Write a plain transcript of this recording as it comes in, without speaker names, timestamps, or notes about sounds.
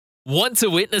Want to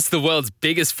witness the world's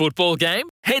biggest football game?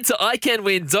 Head to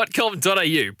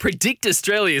iCanWin.com.au, predict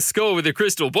Australia's score with a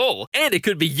crystal ball, and it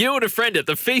could be you and a friend at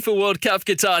the FIFA World Cup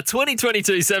Qatar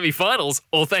 2022 semi-finals,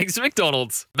 all thanks to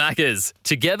McDonald's. Maccas,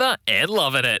 together and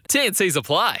loving it. TNCs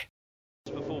apply.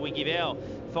 Before we give our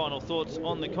final thoughts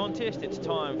on the contest, it's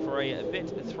time for a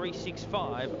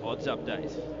Bet365 odds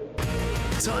update.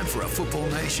 Time for a Football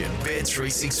Nation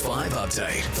Bet365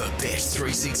 update for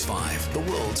Bet365, the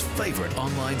world's favourite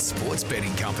online sports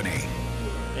betting company.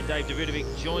 And Dave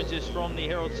Davidovic joins us from the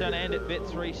Herald Sun and at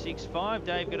Bet365.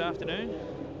 Dave, good afternoon.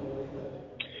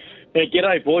 Yeah,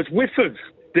 g'day, boys. Whiff of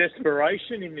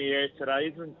desperation in the air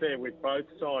today, isn't there, with both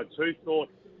sides? Who thought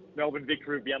Melbourne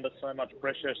victory would be under so much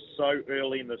pressure so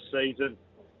early in the season?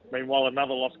 Meanwhile,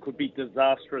 another loss could be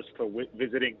disastrous for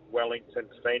visiting Wellington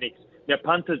Phoenix. Now,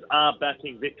 punters are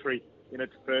backing victory in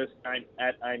its first game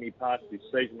at Amy Park this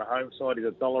season. The home side is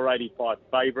a $1.85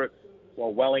 favourite,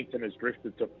 while Wellington has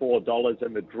drifted to $4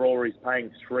 and the draw is paying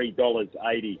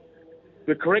 $3.80.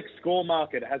 The correct score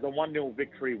market has a 1-0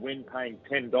 victory win paying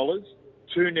 $10,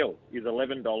 2-0 is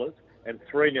 $11, and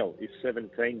 3-0 is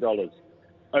 $17.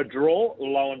 A draw,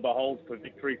 lo and behold, for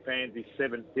victory fans is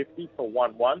 $7.50 for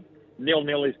 1-1.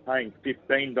 0-0 is paying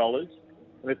 $15.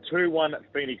 And a 2-1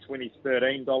 Phoenix win is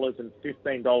 $13 and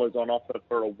 $15 on offer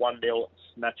for a 1-0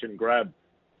 snatch and grab.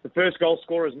 The first goal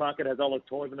scorers market has Ola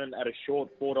Toivonen at a short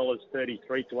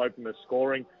 $4.33 to open the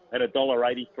scoring and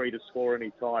 $1.83 to score any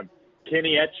time.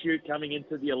 Kenny Atchute coming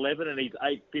into the 11 and he's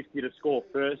 $8.50 to score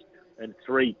first and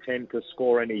 $3.10 to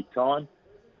score any time.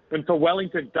 And for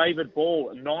Wellington, David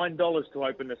Ball, $9 to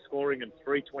open the scoring and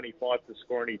 $3.25 to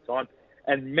score any time.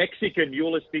 And Mexican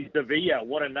Ulysses Davilla,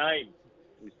 what a name,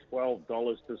 is $12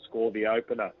 to score the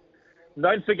opener. And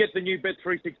don't forget the new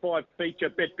Bet365 feature,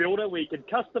 Bet Builder, where you can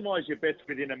customise your bets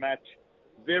within a match.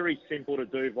 Very simple to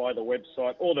do via the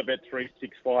website or the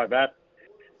Bet365 app.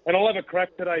 And I'll have a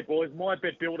crack today, boys. My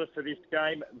Bet Builder for this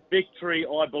game, victory,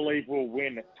 I believe, will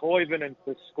win. Toivonen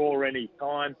to score any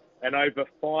time and over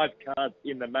 5 cards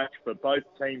in the match for both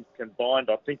teams combined.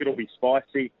 I think it'll be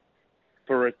spicy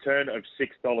for a return of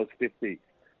 $6.50.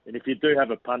 And if you do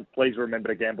have a punt, please remember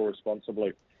to gamble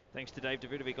responsibly. Thanks to Dave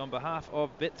Davidovic on behalf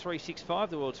of Bet365,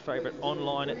 the world's favourite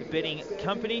online betting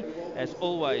company. As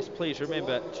always, please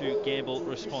remember to gamble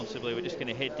responsibly. We're just going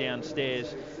to head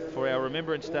downstairs for our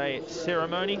Remembrance Day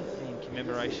ceremony in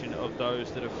commemoration of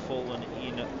those that have fallen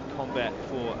in combat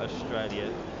for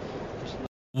Australia.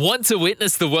 Want to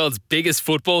witness the world's biggest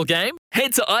football game?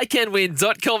 Head to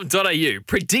iCanWin.com.au,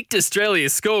 predict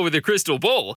Australia's score with a crystal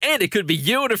ball, and it could be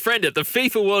you and a friend at the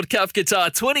FIFA World Cup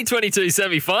Qatar 2022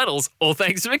 semi-finals, all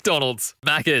thanks to McDonald's.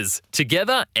 Maccas,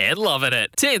 together and loving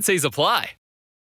it. TNCs apply.